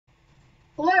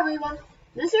Hello everyone,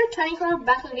 this is your TinyCoder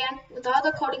back again with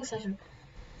another coding session.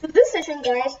 So this session,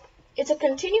 guys, it's a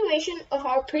continuation of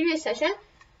our previous session,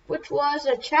 which was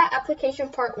a chat application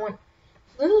part 1.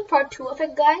 So this is part 2 of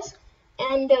it, guys.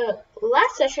 And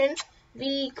last session,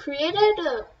 we created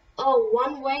a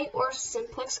one-way or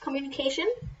simplex communication.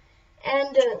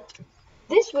 And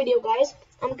this video, guys,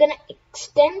 I'm gonna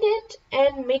extend it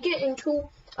and make it into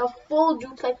a full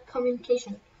duplex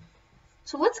communication.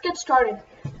 So let's get started.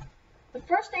 The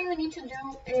first thing we need to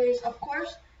do is, of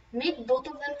course, make both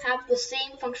of them have the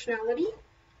same functionality.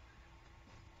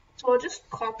 So I'll just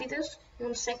copy this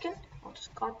 1 second. I'll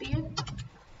just copy it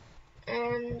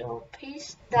and I'll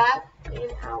paste that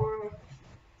in our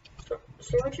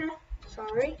server chat.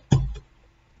 Sorry.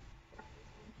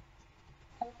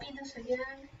 Copy this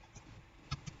again.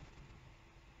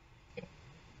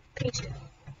 Paste it.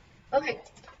 Okay,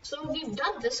 so we've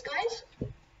done this, guys.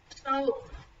 So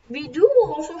we do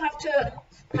also have to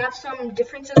have some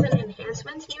differences and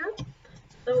enhancements here.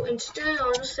 So instead,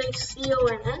 I'll just say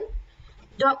conn.recv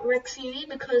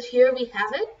because here we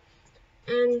have it.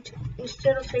 And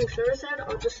instead of saying server side,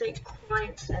 I'll just say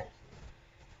client side.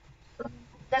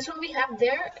 That's what we have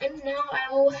there. And now I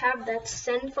will have that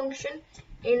send function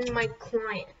in my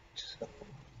client. So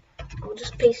I'll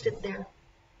just paste it there.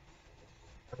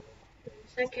 1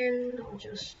 second, I'll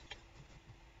just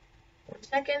 1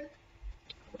 second.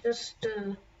 Just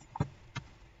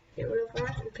get rid of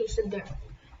that and paste it there.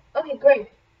 Okay,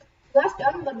 great. That's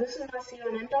done, but this is not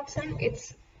conn.send,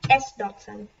 it's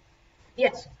s.send.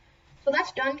 Yes. So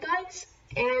that's done, guys.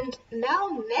 And now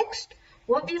next,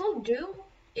 what we will do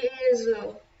is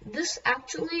this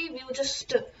actually, we will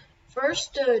just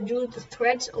first do the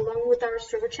threads along with our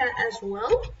server chat as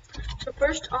well. So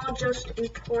first, I'll just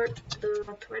import the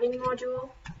threading module.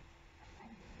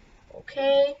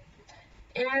 Okay.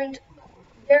 And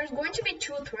there's going to be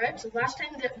 2 threads. Last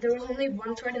time there was only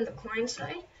 1 thread in the client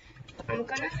side. I'm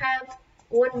gonna have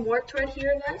 1 more thread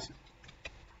here, guys.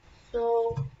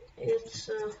 So it's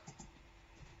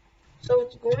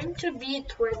going to be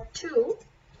thread 2.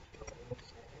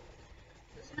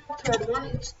 This is not thread 1,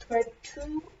 it's thread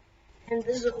 2, and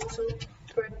this is also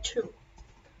thread 2.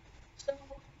 So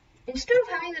instead of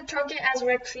having the target as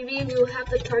recv, we will have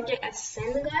the target as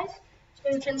send, guys. So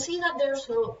you can see that there's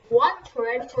 1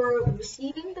 thread for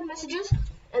receiving the messages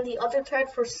and the other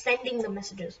thread for sending the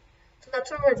messages. So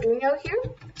that's what we're doing out here.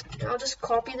 And I'll just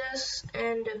copy this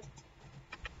and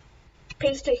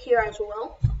paste it here as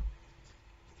well.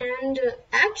 And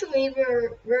actually,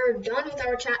 we're done with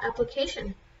our chat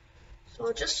application. So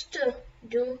I'll just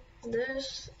do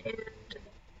this and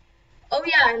oh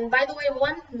yeah, and by the way,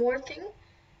 one more thing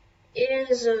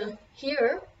is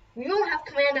here we don't have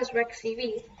command as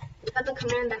recv. We have the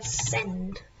command as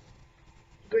send.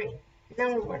 Great.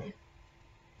 Now we're running.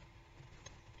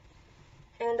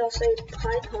 And I'll say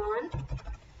Python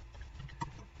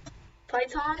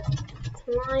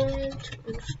client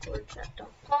underscore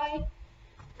chat.py.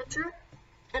 Enter.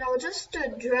 And I'll just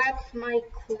drag my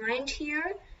client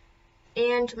here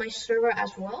and my server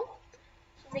as well.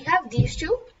 So we have these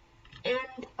 2.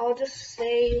 And I'll just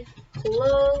say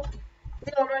hello.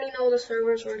 We already know the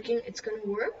server is working. It's going to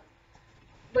work.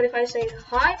 But if I say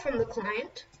hi from the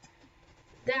client,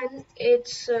 then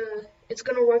it's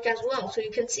going to work as well. So you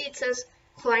can see it says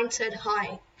client said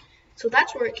hi. So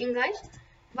that's working, guys.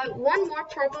 But one more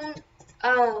problem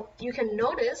you can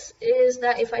notice is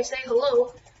that if I say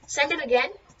hello, send it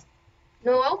again,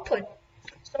 no output.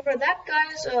 So for that,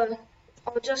 guys,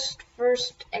 I'll just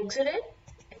first exit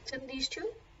these 2.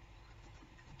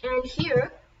 And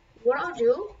here, what I'll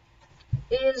do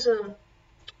is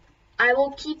I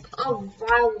will keep a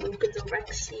while loop in the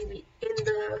recv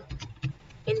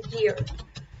in here.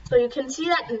 So you can see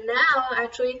that now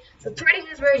actually the threading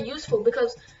is very useful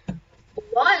because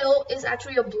while is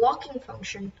actually a blocking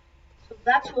function. So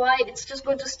that's why it's just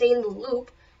going to stay in the loop.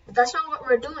 But that's not what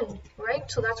we're doing, right?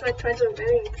 So that's why threads are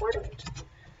very important.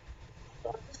 So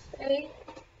I'll just say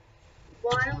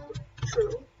while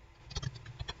true.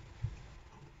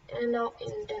 And I'll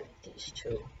indent these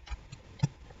 2.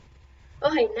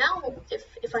 Okay, now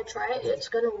if I try it, it's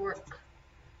gonna work.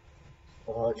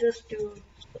 So I'll just do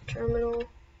the terminal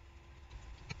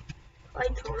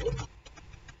Python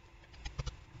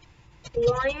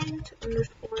client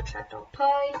underscore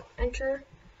chat.py, enter.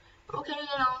 Okay,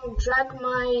 and I'll drag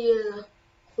my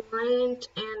client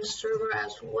and server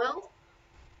as well.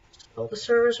 So the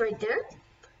server's right there.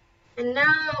 And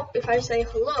now if I say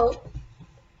hello,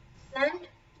 send,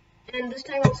 and this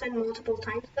time I'll send multiple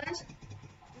times, guys.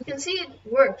 You can see it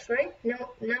works, right? Now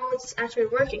it's actually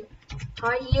working.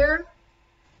 Hi here.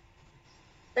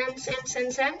 then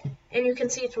send, and you can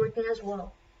see it's working as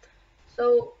well.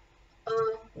 So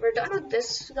we're done with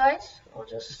this, guys. I'll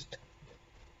just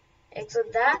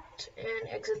exit that and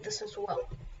exit this as well.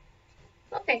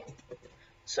 Okay,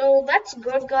 so that's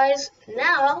good, guys.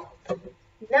 Now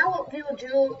what we will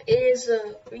do is,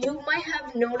 you might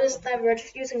have noticed that we're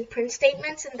just using print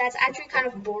statements, and that's actually kind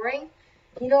of boring.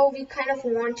 You know, we kind of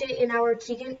want it in our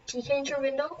Tkinter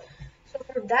window. So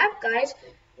for that, guys,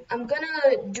 I'm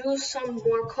gonna do some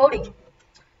more coding.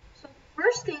 So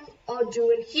first thing I'll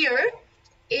do in here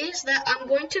is that I'm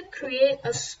going to create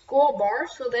a scroll bar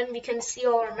so then we can see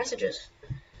all our messages.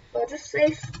 So I'll just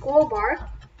say scroll bar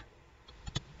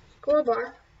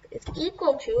is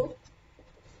equal to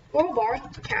scroll bar,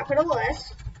 capital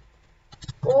S,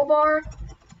 scroll bar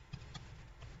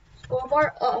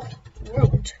of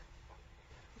root.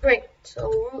 Great, so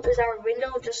root is our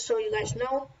window, just so you guys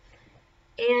know.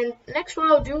 And next what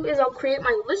I'll do is I'll create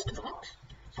my list box.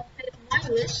 So my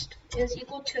list is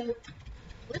equal to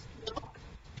list box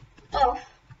of,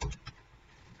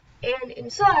 and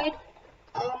inside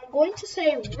I'm going to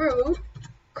say root,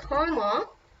 comma,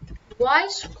 y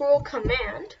scroll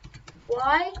command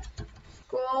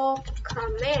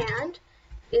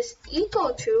is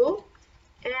equal to,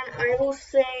 and I will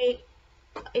say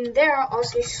in there, I'll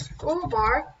say scroll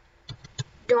bar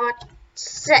dot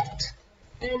set,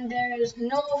 and there's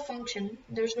no function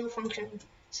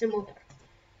symbol there.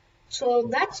 So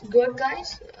that's good,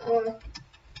 guys.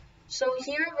 So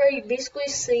here we're basically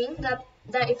saying that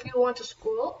if you want to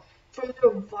scroll from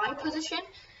your Y position,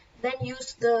 then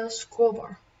use the scroll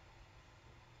bar.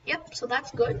 Yep, so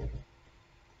that's good.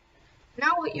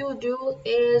 Now what you'll do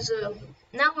is,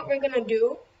 now what we're gonna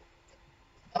do,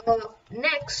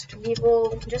 next we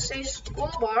will just say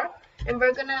scroll bar, and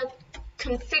we're gonna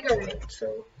configure it.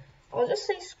 So I'll just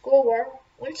say scroll bar,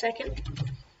 1 second,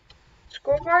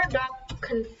 scroll bar dot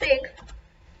config,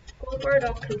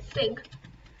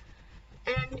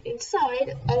 and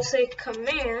inside I'll say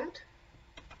command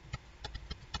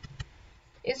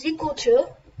is equal to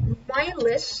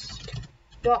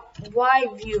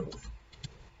mylist.yview.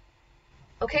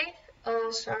 Okay,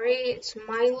 sorry, it's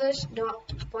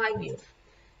mylist.yview.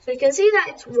 So you can see that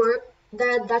it's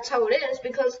that's how it is,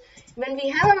 because when we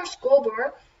have our scroll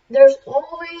bar, there's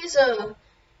always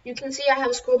you can see I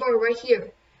have a scroll bar right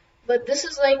here. But this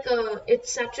is like,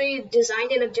 it's actually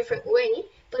designed in a different way.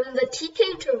 But in the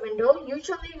Tkinter window,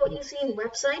 usually what you see in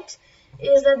websites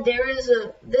is that there is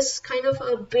this kind of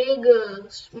a big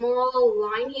small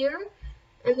line here,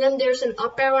 and then there's an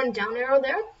up arrow and down arrow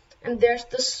there, and there's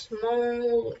this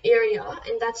small area,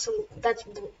 and that's a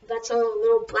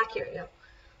little black area.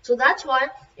 So that's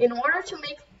why, in order to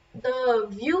make the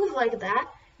view like that,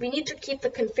 we need to keep the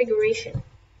configuration.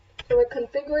 So we're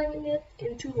configuring it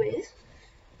in 2 ways.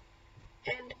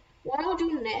 And what I'll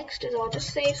do next is I'll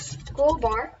just say scroll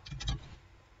bar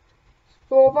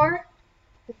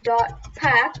dot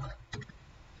pack,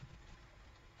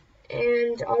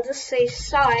 and I'll just say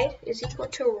side is equal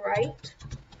to right,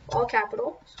 all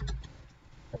capitals.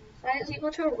 Side is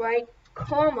equal to right,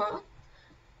 comma,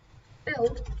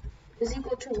 fill is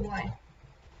equal to y.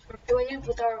 So we're doing it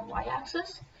with our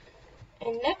y-axis.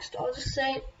 And next I'll just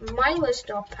say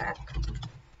mylist.pack.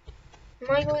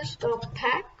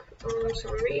 Mylist.pack,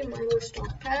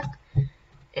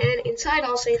 and inside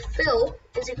I'll say fill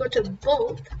is equal to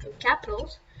both in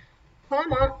capitals,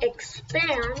 comma,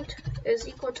 expand is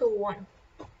equal to 1.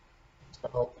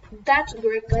 So that's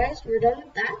great, guys. We're done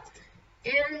with that.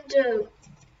 And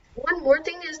one more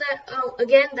thing is that,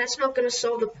 again, that's not going to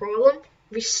solve the problem.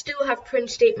 We still have print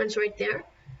statements right there.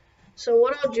 So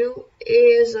what I'll do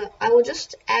is I will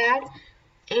just add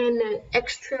an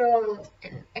extra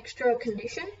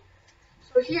condition.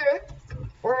 So here,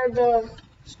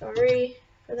 sorry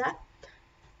for that.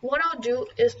 What I'll do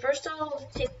is first I'll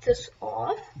take this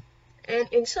off, and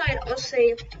inside I'll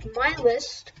say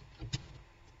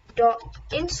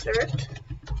mylist.insert,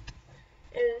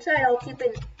 and inside I'll keep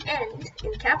an end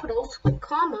in capitals,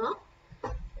 comma,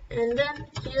 and then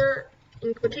here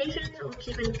in quotations I'll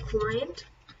keep in client,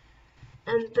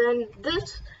 and then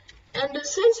this. And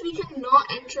since we cannot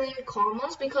enter in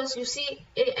commas, because you see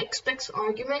it expects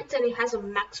arguments and it has a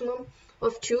maximum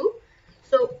of 2,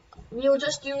 so we will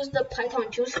just use the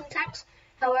Python 2 syntax.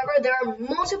 However, there are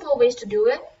multiple ways to do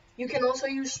it. You can also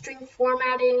use string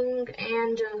formatting,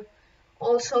 and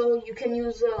also you can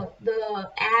use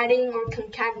the adding or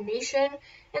concatenation,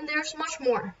 and there's much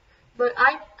more. But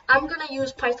I'm going to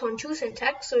use Python 2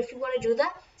 syntax, so if you want to do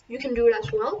that, you can do it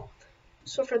as well.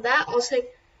 So for that, I'll say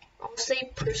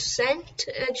 %s,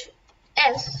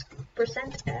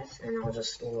 and I'll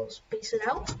just space it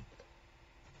out.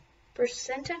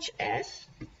 %s,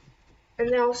 and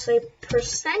then I'll say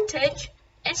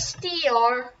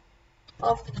 %str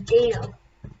of data.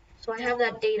 So I have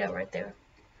that data right there.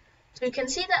 So you can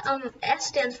see that S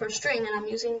stands for string, and I'm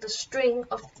using the string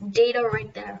of data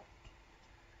right there.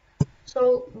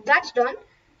 So that's done.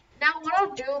 Now what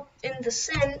I'll do in the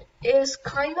send is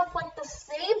kind of like the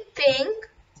same thing.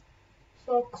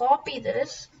 So I'll copy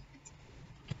this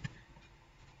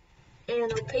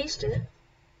and I'll paste it. And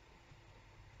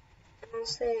I'll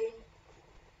say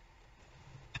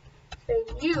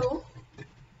you,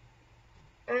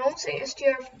 and I won't say str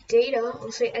of data,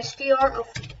 I'll say str of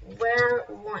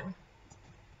where1.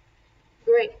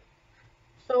 Great.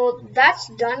 So that's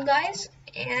done, guys,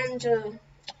 and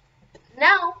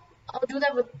now I'll do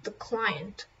that with the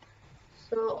client.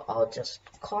 So I'll just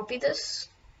copy this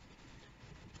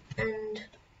and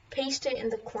paste it in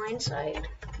the client side.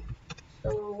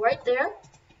 So right there.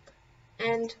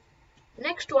 And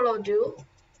next what I'll do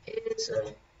is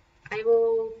I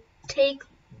will take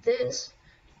this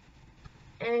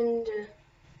and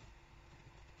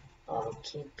I'll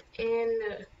keep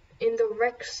in the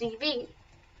rec CV.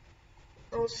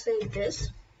 I'll say this,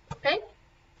 okay?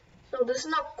 So this is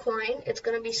not client, it's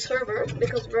gonna be server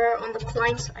because we're on the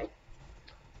client side.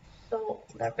 So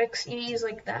that rec CV is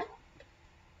like that.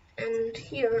 And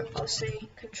here I'll say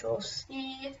Control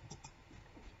C,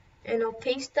 and I'll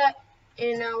paste that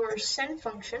in our send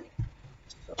function.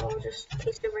 So I'll just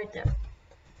paste it right there.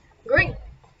 Great.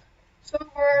 So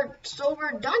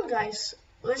we're done, guys.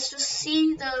 Let's just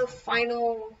see the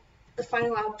final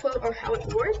output or how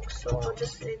it works. So I'll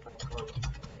just say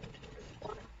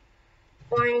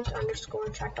client underscore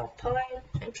chat.py,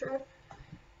 enter.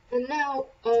 And now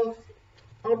I'll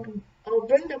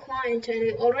bring the client, and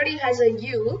it already has a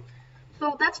U.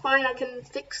 So that's fine, I can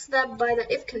fix that by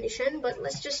the if condition, but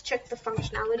let's just check the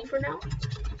functionality for now.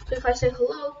 So if I say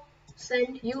hello,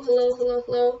 send you hello, hello,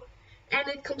 hello, and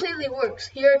it completely works.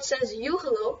 Here it says you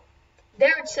hello,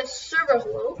 there it says server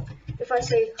hello. If I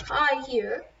say hi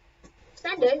here,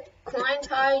 send it, client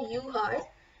hi, you hi,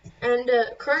 and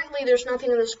currently there's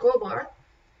nothing in the scroll bar.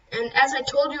 And as I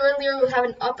told you earlier, we'll have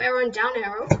an up arrow and down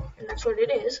arrow, and that's what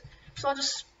it is. So I'll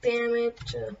just spam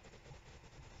it.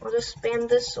 I'll just spam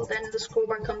this so then the scroll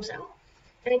bar comes out.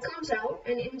 And it comes out,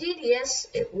 and indeed, yes,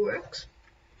 it works.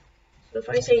 So if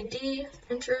I say D,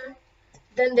 enter,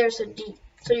 then there's a D.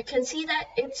 So you can see that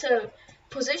its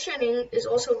positioning is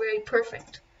also very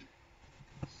perfect.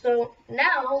 So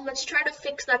now let's try to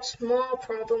fix that small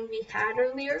problem we had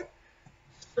earlier.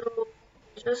 So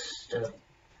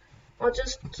I'll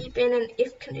just keep in an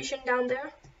if condition down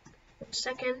there. 1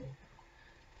 second.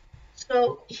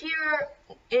 So here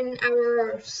in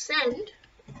our send,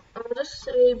 I'll just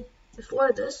say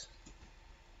before this,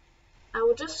 I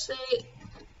will just say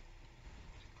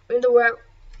in the word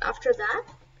after that,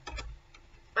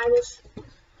 I was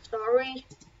sorry,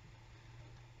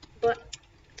 but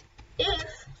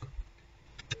if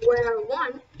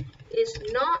where1 is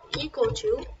not equal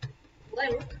to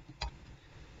blank,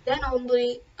 then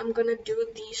only I'm gonna do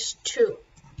these two.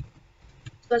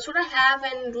 So that's what I have,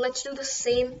 and let's do the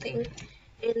same thing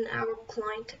in our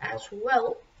client as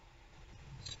well.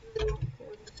 So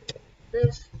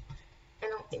this,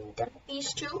 and I'll indent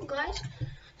these two, guys.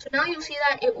 So now you'll see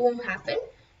that it won't happen,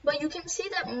 but you can see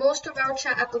that most of our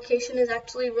chat application is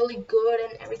actually really good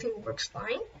and everything works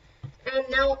fine. And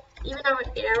now even our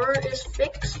error is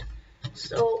fixed.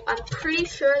 So I'm pretty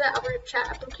sure that our chat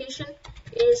application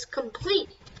is complete.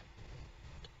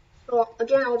 So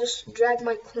again, I'll just drag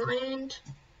my client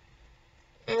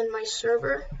and my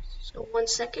server. So 1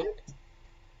 second.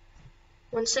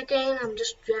 1 second, I'm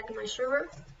just dragging my server.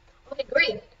 Okay,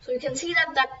 great. So you can see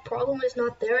that that problem is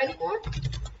not there anymore.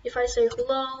 If I say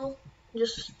hello,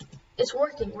 it's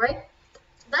working, right?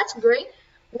 So that's great.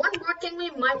 One more thing we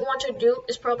might want to do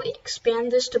is probably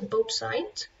expand this to both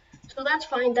sides. So that's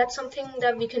fine. That's something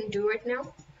that we can do right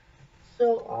now.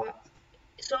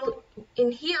 So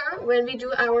in here, when we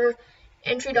do our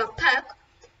entry.pack,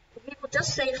 we will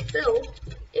just say fill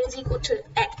is equal to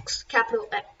X, capital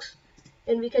X.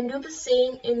 And we can do the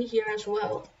same in here as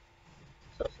well.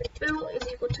 So fill is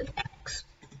equal to X.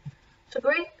 So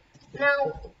great.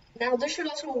 Now this should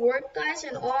also work, guys,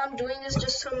 and all I'm doing is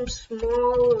just some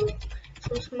small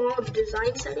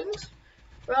design settings,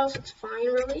 or else it's fine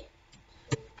really.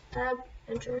 So tab,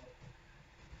 enter,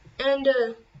 and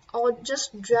I'll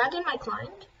just drag in my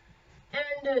client,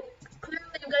 and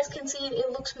clearly you guys can see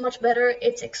it looks much better.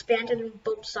 It's expanded on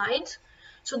both sides,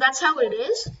 so that's how it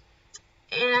is.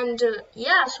 And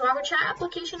yeah, so our chat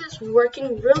application is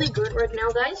working really good right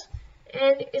now, guys,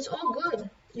 and it's all good.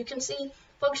 You can see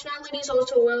functionality is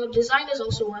also well, design is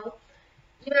also well,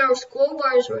 Even our scroll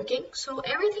bar is working, so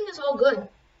everything is all good.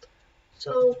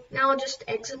 So now I'll just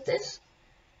exit this.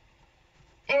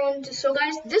 And so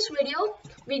guys, this video,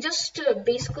 we just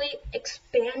basically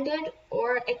expanded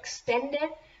or extended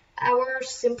our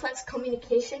simplex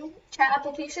communication chat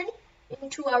application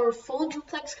into our full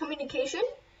duplex communication.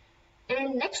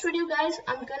 And next video guys,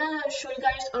 I'm gonna show you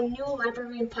guys a new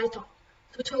library in Python.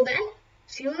 So till then,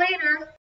 see you later.